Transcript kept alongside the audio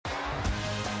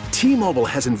T-Mobile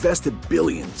has invested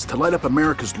billions to light up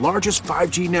America's largest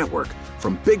 5G network,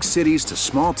 from big cities to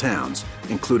small towns,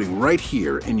 including right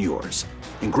here in yours.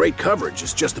 And great coverage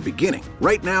is just the beginning.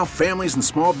 Right now, families and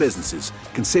small businesses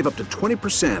can save up to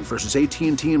 20% versus AT&T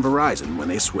and Verizon when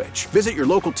they switch. Visit your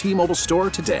local T-Mobile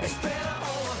store today.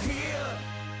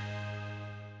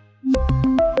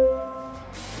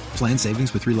 Plan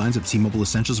savings with 3 lines of T-Mobile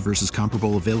Essentials versus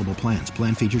comparable available plans.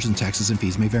 Plan features and taxes and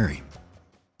fees may vary.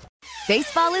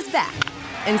 Baseball is back,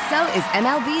 and so is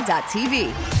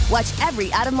MLB.tv. Watch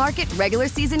every out-of-market regular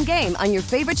season game on your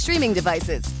favorite streaming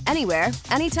devices, anywhere,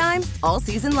 anytime, all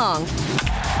season long.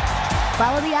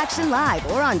 Follow the action live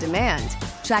or on demand.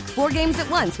 Track 4 games at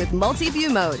once with multi-view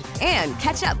mode and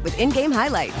catch up with in-game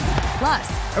highlights.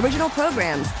 Plus, original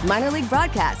programs, minor league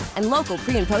broadcasts, and local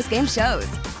pre- and post-game shows.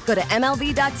 Go to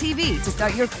MLB.tv to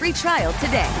start your free trial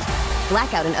today.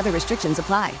 Blackout and other restrictions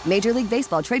apply. Major League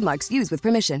Baseball trademarks used with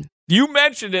permission. You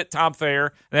mentioned it, Tom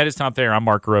Thayer. That is Tom Thayer. I'm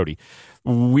Mark Grody.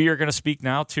 We are going to speak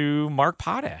now to Mark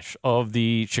Potash of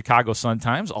the Chicago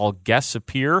Sun-Times. All guests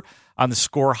appear on the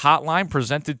Score Hotline,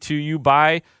 presented to you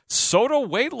by Soda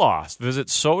Weight Loss. Visit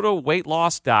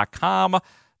sodaweightloss.com.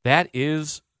 That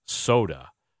is soda.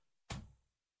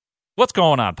 What's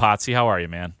going on, Potsy? How are you,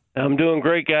 man? I'm doing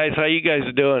great, guys. How you guys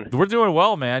doing? We're doing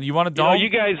well, man. You want to dome? You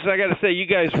guys, I got to say, you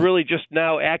guys really just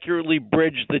now accurately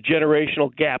bridged the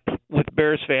generational gap with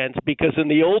Bears fans, because in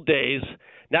the old days,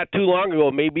 not too long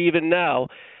ago, maybe even now,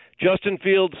 Justin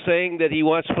Fields saying that he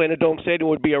wants to play in a dome stadium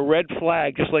would be a red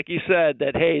flag, just like you said,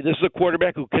 that, hey, this is a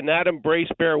quarterback who cannot embrace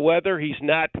bare weather. He's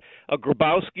not a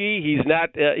Grabowski. He's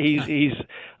not going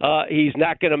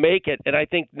to make it. And I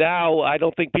think now, I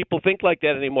don't think people think like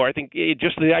that anymore. I think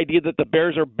just the idea that the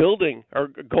Bears are going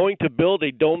to build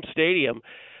a dome stadium,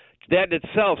 that in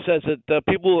itself says that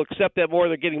people will accept that more.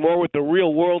 They're getting more with the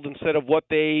real world instead of what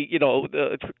they,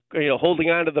 holding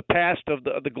on to the past of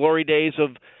the glory days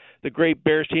of the great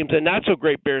Bears teams and not so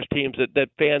great Bears teams that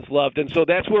fans loved. And so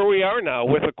that's where we are now,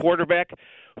 with a quarterback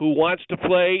who wants to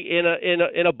play in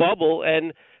a bubble.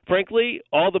 And frankly,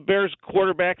 all the Bears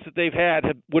quarterbacks that they've had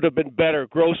would have been better.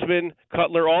 Grossman,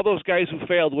 Cutler, all those guys who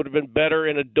failed would have been better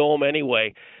in a dome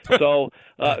anyway. So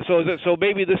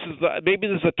maybe this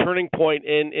is a turning point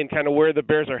in kind of where the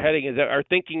Bears are heading. Is that our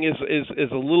thinking is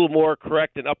a little more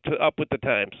correct and up with the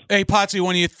times. Hey, Potsy,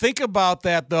 when you think about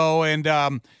that though, and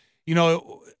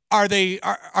Are they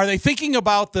thinking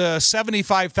about the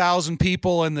 75,000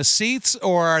 people in the seats,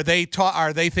 or are they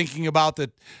thinking about the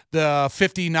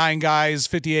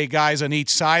 58 guys on each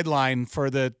sideline for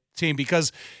the team?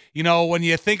 Because when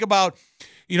you think about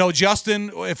Justin,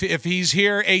 if he's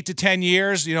here 8 to 10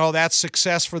 years, that's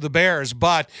success for the Bears.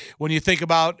 But when you think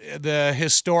about the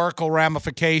historical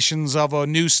ramifications of a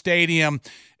new stadium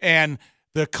and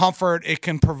the comfort it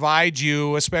can provide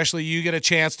you, especially you get a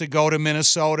chance to go to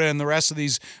Minnesota and the rest of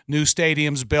these new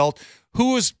stadiums built.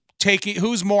 Who's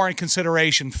more in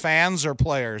consideration, fans or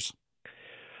players?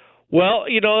 Well,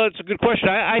 it's a good question.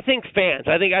 I think fans.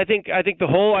 I think the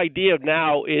whole idea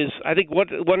now is, I think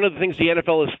one of the things the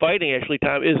NFL is fighting, actually,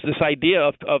 Tom, is this idea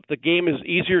of the game is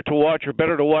easier to watch or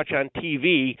better to watch on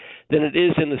TV than it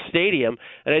is in the stadium.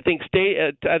 And I think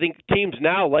teams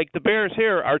now, like the Bears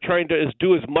here, are trying to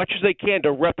do as much as they can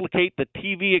to replicate the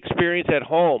TV experience at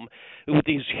home, with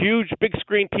these huge big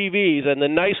screen TVs and the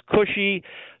nice cushy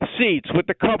seats with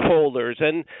the cup holders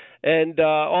and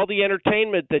all the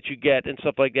entertainment that you get and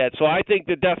stuff like that. So I think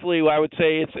that definitely, I would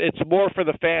say it's more for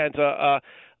the fans. I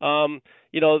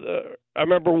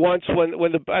remember once when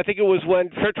I think it was when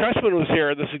Trestman was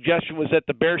here, the suggestion was that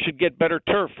the Bears should get better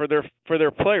turf for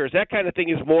their players. That kind of thing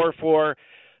is more for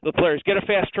the players. Get a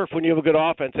fast turf when you have a good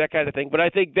offense, that kind of thing. But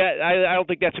I think that I don't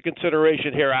think that's a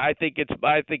consideration here. I think it's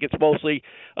mostly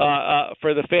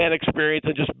for the fan experience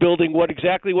and just building what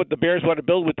the Bears want to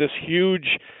build with this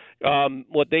huge,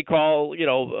 what they call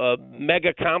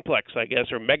mega complex, I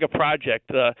guess, or mega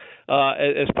project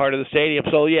as part of the stadium.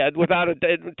 So yeah, without a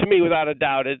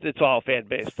doubt, it's all fan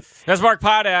based. That's Mark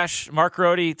Potash, Mark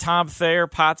Grody, Tom Thayer.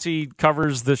 Potsy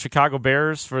covers the Chicago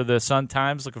Bears for the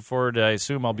Sun-Times. Looking forward. I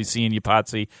assume I'll be seeing you,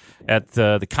 Potsy, at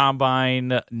the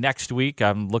Combine next week.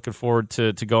 I'm looking forward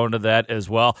to going to that as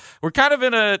well. We're kind of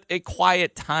in a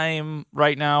quiet time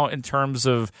right now in terms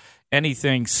of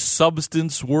anything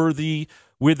substance worthy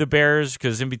with the Bears,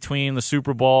 because in between the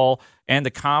Super Bowl and the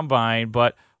Combine.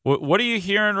 But what are you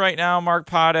hearing right now, Mark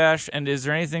Potash? And is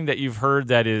there anything that you've heard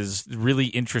that is really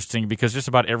interesting? Because just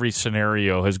about every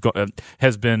scenario has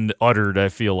been uttered, I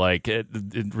feel like,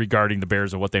 regarding the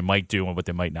Bears and what they might do and what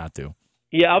they might not do.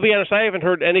 Yeah, I'll be honest. I haven't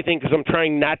heard anything because I'm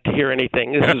trying not to hear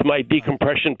anything. This is my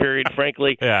decompression period,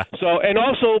 frankly. Yeah. So, and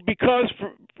also because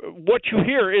what you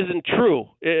hear isn't true.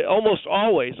 Almost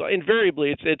always,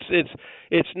 invariably,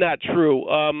 it's not true.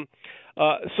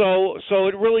 So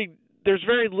it really, there's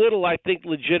very little, I think,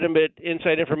 legitimate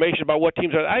inside information about what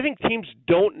teams are. I think teams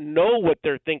don't know what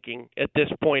they're thinking at this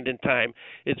point in time.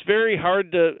 It's very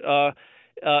hard to.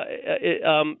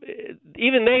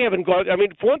 Even they haven't gone. I mean,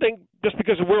 for one thing, just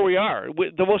because of where we are,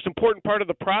 the most important part of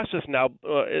the process now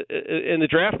in the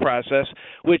draft process,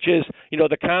 which is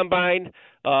the combine,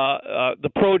 the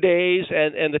pro days,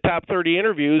 and the top 30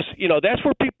 interviews. That's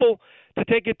where people, to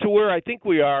take it to where I think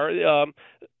we are.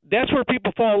 That's where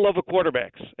people fall in love with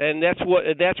quarterbacks, and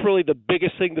that's really the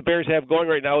biggest thing the Bears have going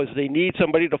right now is they need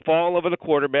somebody to fall in love with a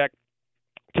quarterback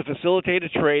to facilitate a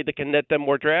trade that can net them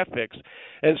more draft picks,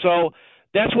 and so.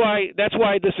 That's why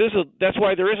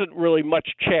there isn't really much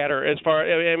chatter as far.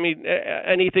 I mean,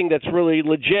 anything that's really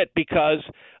legit because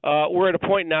we're at a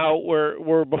point now where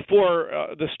we're before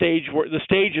the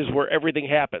stages where everything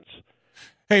happens.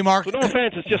 Hey, Mark. So no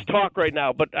offense, it's just talk right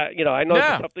now, but I know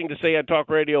it's something to say on talk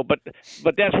radio, but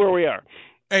that's where we are.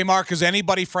 Hey, Mark, is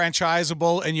anybody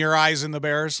franchisable in your eyes in the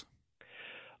Bears?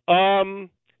 No,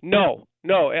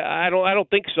 I don't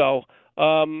think so.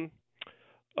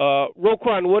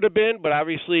 Roquan would have been, but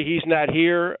obviously he's not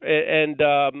here, and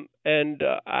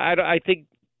I think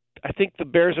the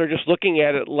Bears are just looking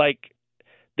at it like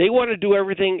they want to do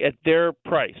everything at their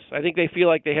price. I think they feel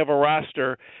like they have a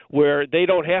roster where they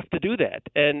don't have to do that,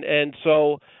 and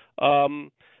so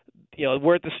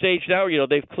we're at the stage now.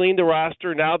 They've cleaned the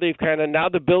roster. Now now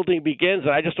the building begins,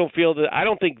 and I just don't feel that. I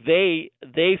don't think they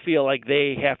feel like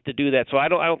they have to do that. So I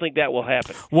don't think that will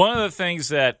happen. One of the things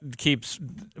that keeps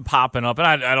popping up, and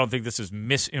I don't think this is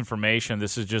misinformation.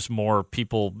 This is just more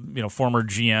people, former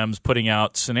GMs putting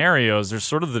out scenarios. There's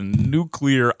sort of the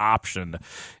nuclear option,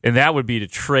 and that would be to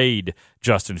trade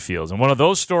Justin Fields. And one of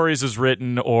those stories is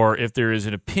written, or if there is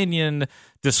an opinion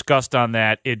discussed on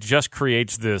that, it just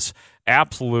creates this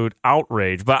absolute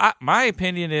outrage. But my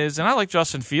opinion is, and I like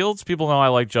Justin Fields. People know I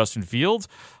like Justin Fields,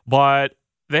 but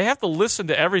they have to listen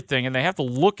to everything and they have to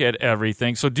look at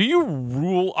everything. So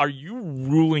are you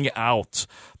ruling out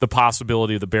the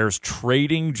possibility of the Bears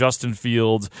trading Justin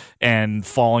Fields and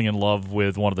falling in love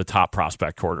with one of the top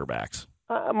prospect quarterbacks?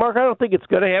 Mark, I don't think it's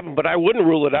going to happen, but I wouldn't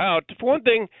rule it out. For one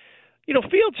thing,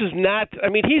 Fields is not. I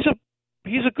mean, he's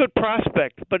a good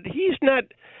prospect, but he's not.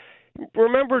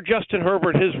 Remember Justin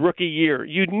Herbert, his rookie year.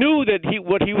 You knew that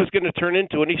what he was going to turn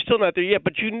into, and he's still not there yet.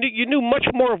 But you knew much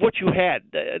more of what you had.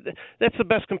 That's the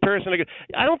best comparison I could.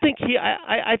 I don't think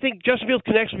I think Justin Fields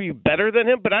can actually be better than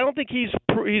him, but I don't think he's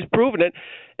proven it.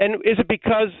 And is it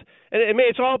because? And I mean,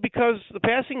 it's all because the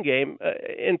passing game,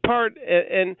 in part,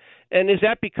 and is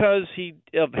that because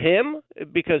of him?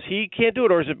 Because he can't do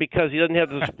it, or is it because he doesn't have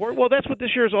the support? Well, that's what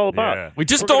this year is all about. Yeah. We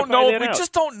just don't know. We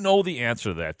just don't know the answer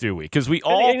to that, do we? Because we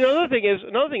all. And another thing is,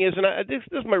 and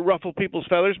this might ruffle people's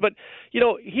feathers, but he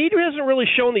hasn't really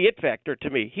shown the it factor to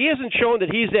me. He hasn't shown that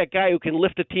he's that guy who can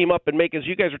lift a team up and make, as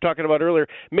you guys were talking about earlier,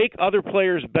 make other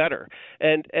players better.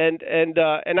 And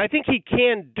I think he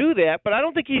can do that, but I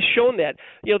don't think he's shown that.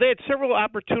 They had several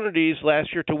opportunities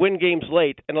last year to win games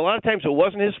late, and a lot of times it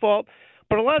wasn't his fault.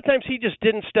 But a lot of times he just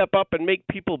didn't step up and make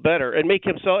people better and make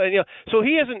himself. And so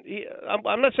he hasn't.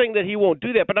 I'm not saying that he won't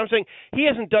do that, but I'm saying he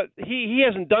hasn't done. He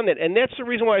hasn't done that, and that's the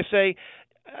reason why I say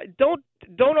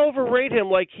don't overrate him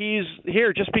like he's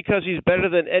here just because he's better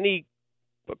than any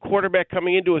quarterback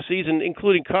coming into a season,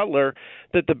 including Cutler,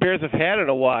 that the Bears have had in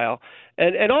a while.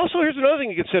 And also here's another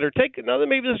thing to consider.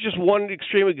 Maybe this is just one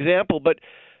extreme example, but.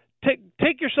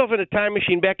 Take yourself in a time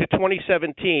machine back to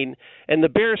 2017, and the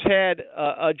Bears had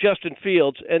Justin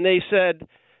Fields, and they said,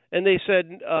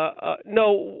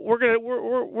 no, we're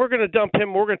gonna dump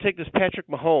him. We're gonna take this Patrick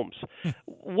Mahomes.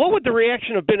 What would the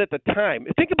reaction have been at the time?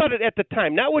 Think about it at the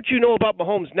time, not what you know about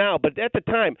Mahomes now, but at the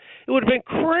time, it would have been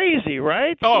crazy,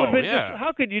 right? Oh, yeah.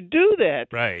 How could you do that?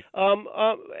 Right.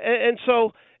 And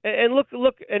so. And look,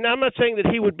 and I'm not saying that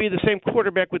he would be the same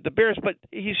quarterback with the Bears, but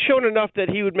he's shown enough that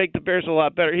he would make the Bears a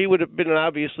lot better. He would have been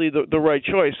obviously the right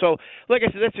choice. So, like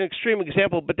I said, that's an extreme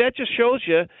example, but that just shows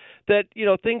you that,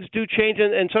 things do change,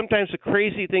 and sometimes the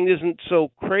crazy thing isn't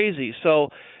so crazy. So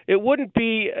it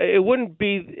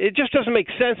just doesn't make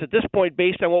sense at this point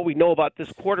based on what we know about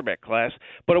this quarterback class.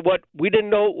 But what we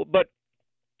didn't know,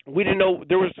 we didn't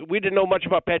know much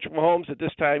about Patrick Mahomes at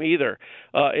this time either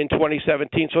in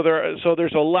 2017. So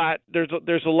there's a lot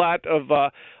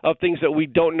of things that we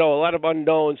don't know, a lot of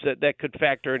unknowns that could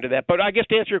factor into that. But I guess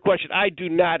to answer your question, I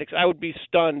would be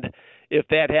stunned if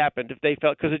that happened, if they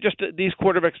felt, because these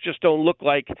quarterbacks just don't look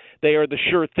like they are the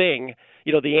sure thing,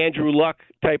 the Andrew Luck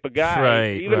type of guy,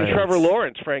 right, even right. Trevor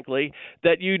Lawrence, frankly,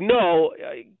 that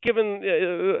given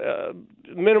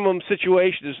minimum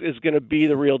situation is going to be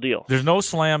the real deal. There's no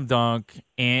slam dunk,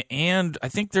 and I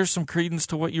think there's some credence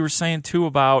to what you were saying too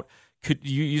about.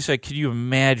 You said, could you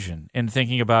imagine? And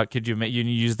thinking about, you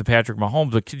use the Patrick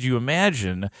Mahomes, but could you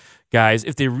imagine, guys,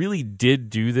 if they really did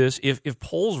do this, if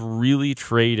Poles really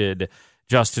traded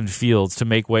Justin Fields to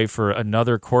make way for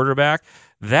another quarterback,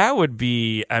 that would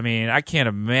be, I can't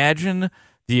imagine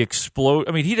the explode.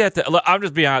 He'd have to, I'm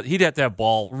just being honest, he'd have to have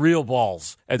real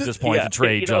balls at this point to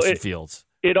trade Justin Fields.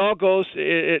 It all goes,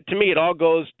 to me,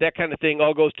 that kind of thing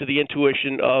all goes to the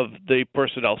intuition of the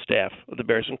personnel staff of the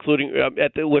Bears, including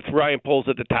with Ryan Poles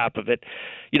at the top of it.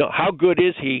 How good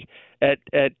is he at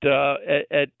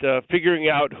figuring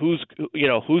out who's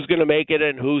going to make it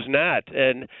and who's not?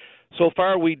 And so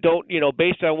far we don't,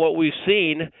 based on what we've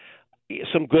seen,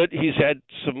 he's had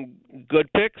some good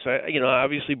picks.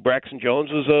 Obviously Braxton Jones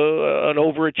was an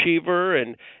overachiever,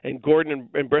 and Gordon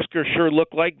and Brisker sure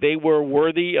looked like they were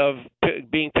worthy of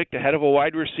being picked ahead of a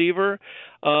wide receiver.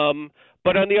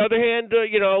 But on the other hand,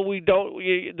 we don't.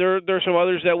 There are some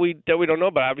others that we don't know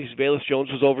about. Obviously, Velus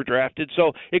Jones was overdrafted,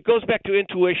 so it goes back to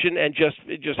intuition and just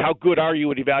how good are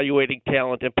you at evaluating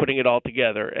talent and putting it all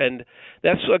together. And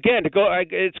that's again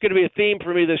it's going to be a theme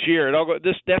for me this year.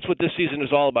 That's what this season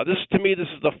is all about. This is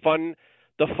the fun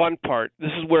part.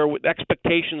 This is where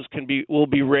expectations will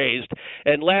be raised.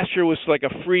 And last year was like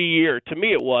a free year. To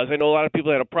me, it was. I know a lot of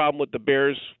people had a problem with the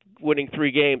Bears winning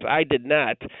 3 games. I did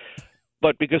not.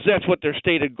 But because that's what their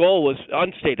unstated goal was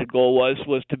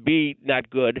to be not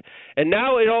good, and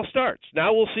now it all starts.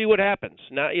 Now we'll see what happens.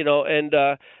 Now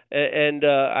to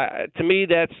me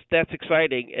that's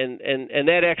exciting, and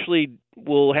that actually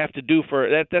will have to do for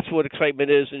that. That's what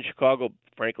excitement is in Chicago,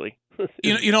 frankly.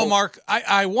 Mark,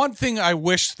 I one thing I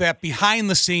wish that behind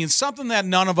the scenes, something that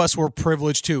none of us were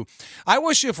privileged to, I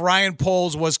wish if Ryan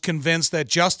Poles was convinced that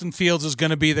Justin Fields is going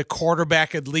to be the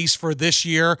quarterback at least for this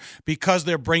year because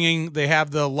they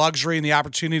have the luxury and the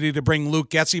opportunity to bring Luke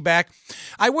Getsy back.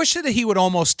 I wish that he would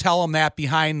almost tell him that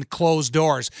behind closed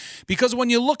doors, because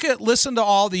when you listen to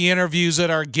all the interviews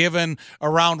that are given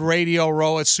around Radio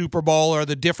Row at Super Bowl or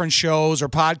the different shows or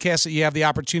podcasts that you have the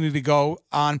opportunity to go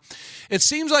on, it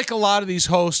seems like a lot of these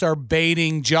hosts are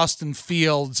baiting Justin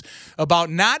Fields about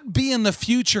not being the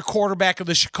future quarterback of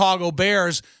the Chicago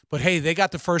Bears, but hey, they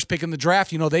got the first pick in the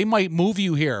draft. They might move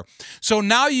you here. So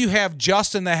now you have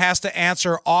Justin that has to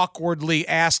answer awkwardly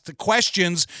asked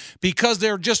questions because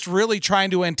they're just really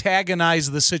trying to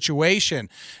antagonize the situation.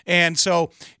 And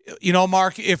so,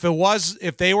 Mark,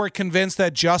 if they were convinced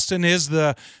that Justin is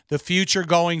the future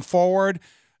going forward,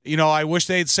 I wish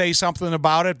they'd say something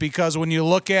about it, because when you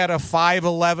look at a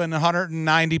 5'11",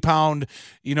 190-pound,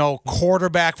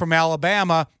 quarterback from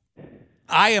Alabama,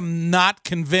 I am not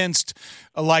convinced,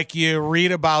 like you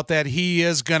read about, that he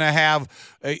is going to have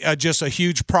just a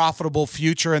huge profitable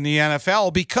future in the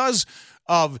NFL because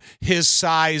of his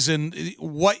size and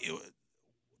what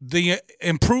the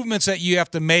improvements that you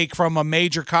have to make from a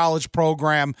major college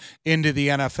program into the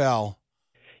NFL.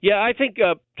 Yeah, I think,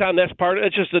 Tom,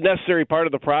 it's just a necessary part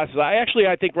of the process. I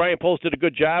think Ryan Poles did a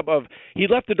good job he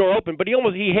left the door open, but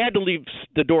he had to leave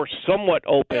the door somewhat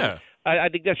open. Yeah. I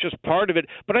think that's just part of it,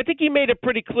 but I think he made it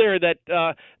pretty clear that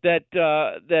they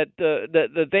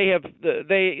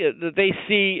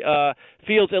see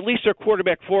Fields at least their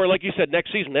quarterback for, like you said,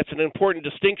 next season. That's an important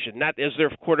distinction, not as their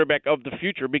quarterback of the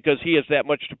future, because he has that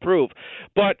much to prove.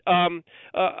 But all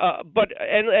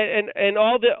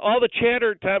the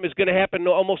chatter, Tom, is going to happen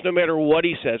almost no matter what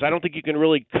he says. I don't think you can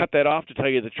really cut that off, to tell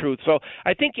you the truth. So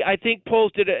I think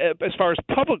Poles did it, as far as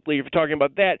publicly, if you're talking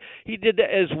about that, he did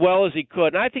that as well as he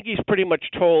could, and I think he's pretty much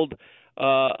told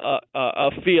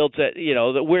Fields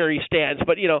that where he stands.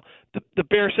 But the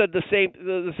Bears said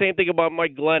the same thing about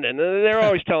Mike Glennon. They're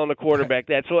always telling the quarterback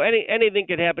that. So anything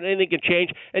can happen, anything can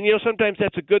change, and sometimes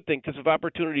that's a good thing, because if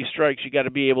opportunity strikes, you got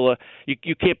to be able to.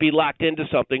 You can't be locked into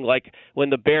something like when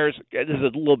the Bears. This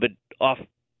is a little bit off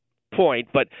point,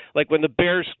 but like when the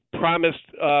Bears promised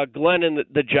Glennon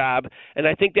the job, and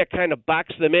I think that kind of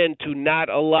boxed them into not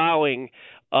allowing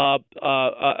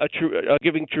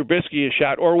giving Trubisky a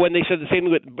shot, or when they said the same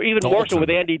thing with even Dalton. More so with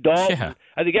Andy Dalton. Yeah.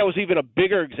 I think that was even a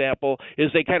bigger example.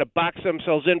 Is they kind of boxed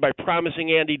themselves in by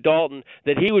promising Andy Dalton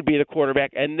that he would be the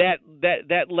quarterback, and that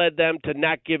led them to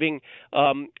not giving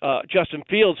Justin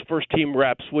Fields first team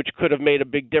reps, which could have made a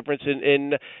big difference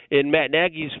in Matt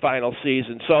Nagy's final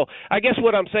season. So I guess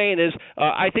what I'm saying is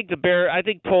I think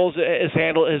Poles has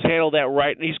handled that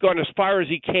right, and he's gone as far as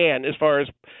he can as far as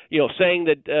saying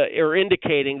that or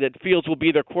indicating that Fields will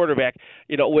be their quarterback,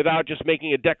 without just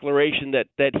making a declaration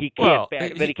that he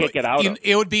can't get out of.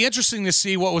 It would be interesting to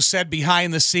see what was said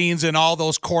behind the scenes and all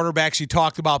those quarterbacks you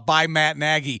talked about by Matt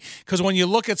Nagy, because when you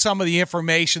look at some of the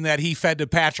information that he fed to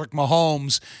Patrick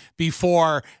Mahomes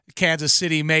before Kansas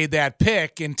City made that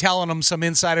pick and telling him some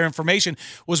insider information,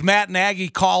 was Matt Nagy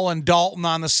calling Dalton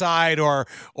on the side or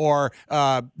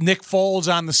Nick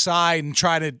Foles on the side and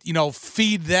try to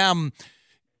feed them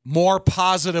more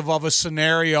positive of a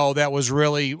scenario that was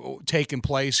really taking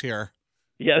place here?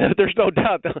 Yeah, there's no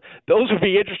doubt. Those would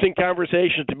be interesting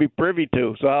conversations to be privy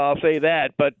to, so I'll say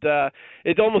that. But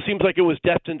it almost seems like it was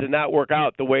destined to not work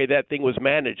out the way that thing was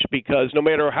managed, because no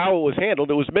matter how it was handled,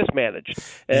 it was mismanaged.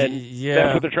 And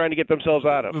that's what they're trying to get themselves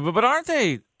out of. But aren't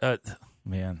they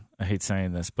man, I hate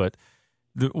saying this, but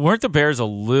weren't the Bears a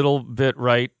little bit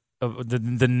right,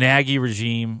 the Nagy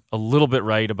regime, a little bit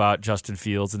right about Justin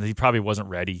Fields, and he probably wasn't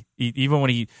ready. Even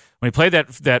when he played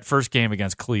that first game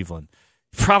against Cleveland,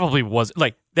 probably was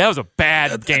that was a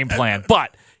bad game plan,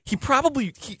 but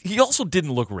he also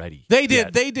didn't look ready. They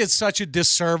did such a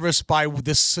disservice by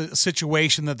this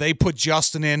situation that they put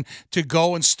Justin in to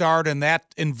go and start in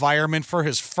that environment for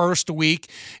his first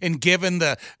week, and given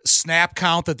the snap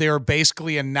count that they were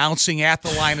basically announcing at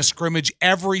the line of scrimmage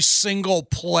every single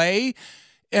play.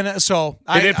 And so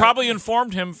it probably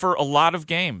informed him for a lot of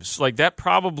games. That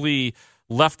probably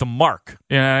left a mark.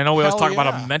 And I know we always talk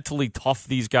about how mentally tough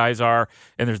these guys are,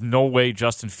 and there's no way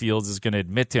Justin Fields is going to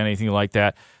admit to anything like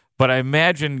that. But I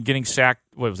imagine getting sacked,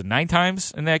 9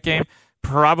 times in that game,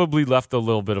 probably left a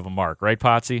little bit of a mark, right,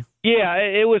 Potsy? Yeah,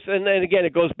 it was, and then again,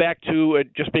 it goes back to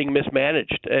just being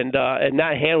mismanaged and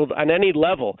not handled on any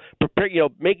level.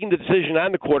 Making the decision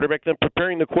on the quarterback, then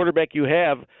preparing the quarterback you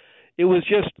have. It was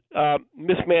just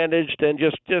mismanaged and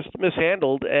just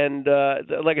mishandled, and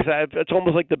like I said, it's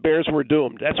almost like the Bears were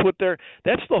doomed. That's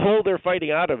the hole they're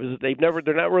fighting out of. Is that they've never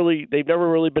really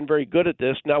been very good at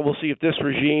this. Now we'll see if this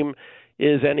regime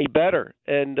is any better,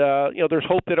 and there's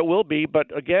hope that it will be.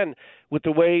 But again, with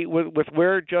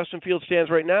where Justin Fields stands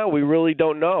right now, we really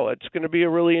don't know. It's going to be a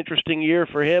really interesting year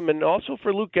for him, and also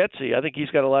for Luke Getsy. I think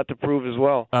he's got a lot to prove as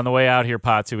well. On the way out here,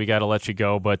 Potsy, we got to let you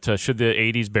go, but should the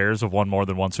 80s Bears have won more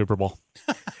than one Super Bowl?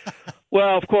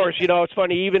 Well, of course, it's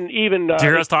funny. Even did you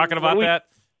hear us talking about that?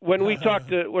 When we talked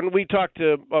to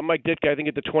Mike Ditka, I think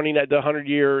at the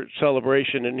 100-year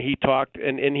celebration, and he talked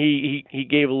and he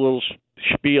gave a little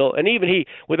spiel, and even he,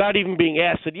 without even being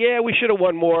asked, said, "Yeah, we should have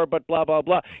won more," but blah blah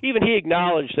blah. Even he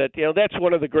acknowledged that that's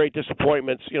one of the great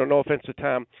disappointments. No offense to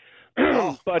Tom,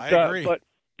 but I agree.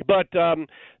 But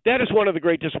that is one of the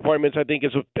great disappointments, I think,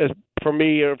 as for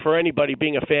me or for anybody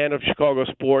being a fan of Chicago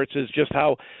sports, is just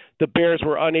how the Bears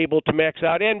were unable to max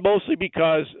out, and mostly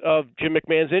because of Jim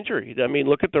McMahon's injury. I mean,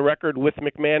 look at the record with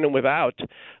McMahon and without.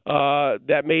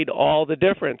 That made all the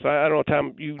difference. I don't know,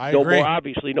 Tom, you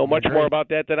know much more about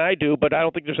that than I do, but I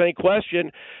don't think there's any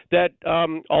question that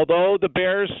although the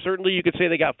Bears, certainly you could say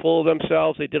they got full of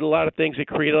themselves, they did a lot of things, they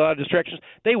created a lot of distractions,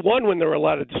 they won when there were a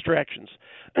lot of distractions.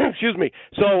 Excuse me.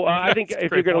 So I think if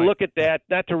you're going to look at that,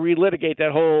 not to relitigate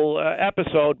that whole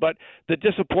episode, but the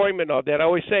disappointment of that, I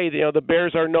always say, the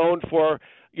Bears are known for,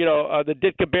 the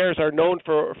Ditka Bears are known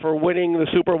for winning the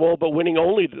Super Bowl, but winning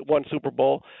only one Super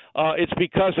Bowl. It's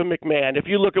because of McMahon. If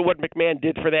you look at what McMahon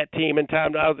did for that team, and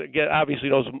Tom obviously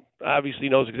knows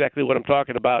exactly what I'm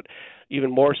talking about, even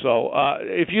more so.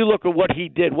 If you look at what he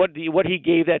did, what he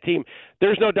gave that team,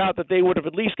 there's no doubt that they would have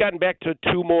at least gotten back to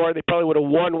 2 more. They probably would have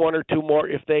won 1 or 2 more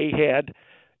if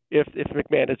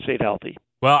McMahon had stayed healthy.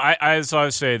 Well, I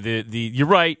would say you're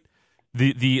right.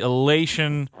 The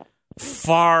elation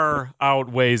far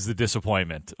outweighs the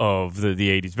disappointment of the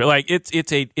 80s. But it's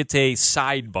a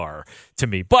sidebar to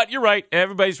me. But you're right.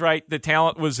 Everybody's right. The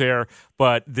talent was there,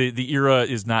 but the era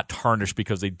is not tarnished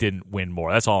because they didn't win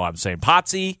more. That's all I'm saying.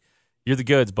 Potsy, you're the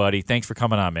goods, buddy. Thanks for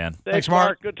coming on, man. Thanks,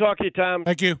 Mark. Good talking to you, Tom.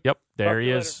 Thank you. Yep, there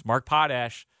he is. Mark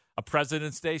Potash, a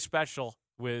President's Day special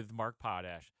with Mark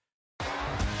Potash.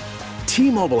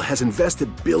 T-Mobile has invested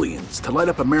billions to light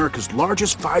up America's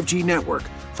largest 5G network,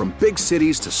 from big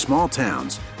cities to small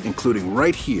towns, including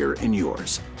right here in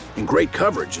yours. And great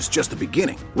coverage is just the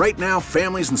beginning. Right now,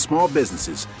 families and small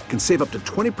businesses can save up to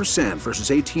 20%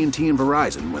 versus AT&T and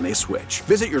Verizon when they switch.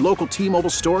 Visit your local T-Mobile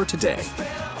store today.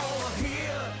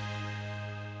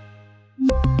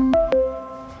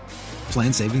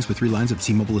 Plan savings with 3 lines of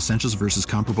T-Mobile Essentials versus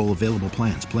comparable available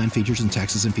plans. Plan features and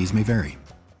taxes and fees may vary.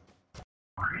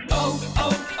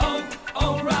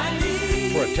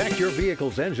 Protect your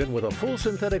vehicle's engine with a full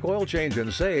synthetic oil change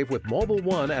and save with Mobil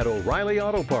 1 at O'Reilly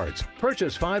Auto Parts.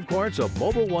 Purchase 5 quarts of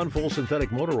Mobil 1 full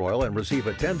synthetic motor oil and receive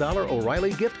a $10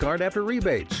 O'Reilly gift card after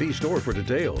rebate. See store for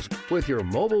details. With your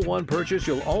Mobil 1 purchase,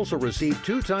 you'll also receive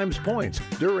 2 times points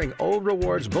during O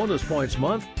Rewards Bonus Points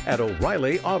Month at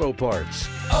O'Reilly Auto Parts.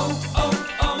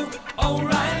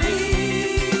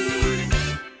 O'Reilly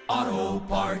Auto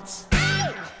Parts.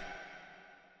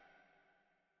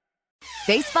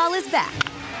 Baseball is back,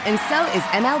 and so is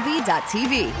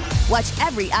MLB.tv. Watch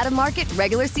every out-of-market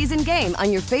regular season game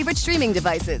on your favorite streaming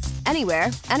devices, anywhere,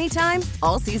 anytime,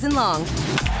 all season long.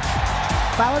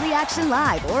 Follow the action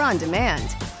live or on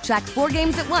demand. Track 4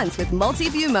 games at once with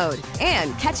multi-view mode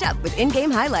and catch up with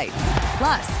in-game highlights.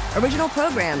 Plus, original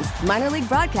programs, minor league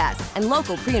broadcasts, and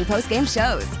local pre- and post-game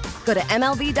shows. Go to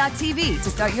MLB.tv to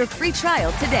start your free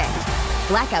trial today.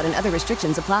 Blackout and other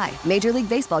restrictions apply. Major League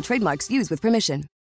Baseball trademarks used with permission.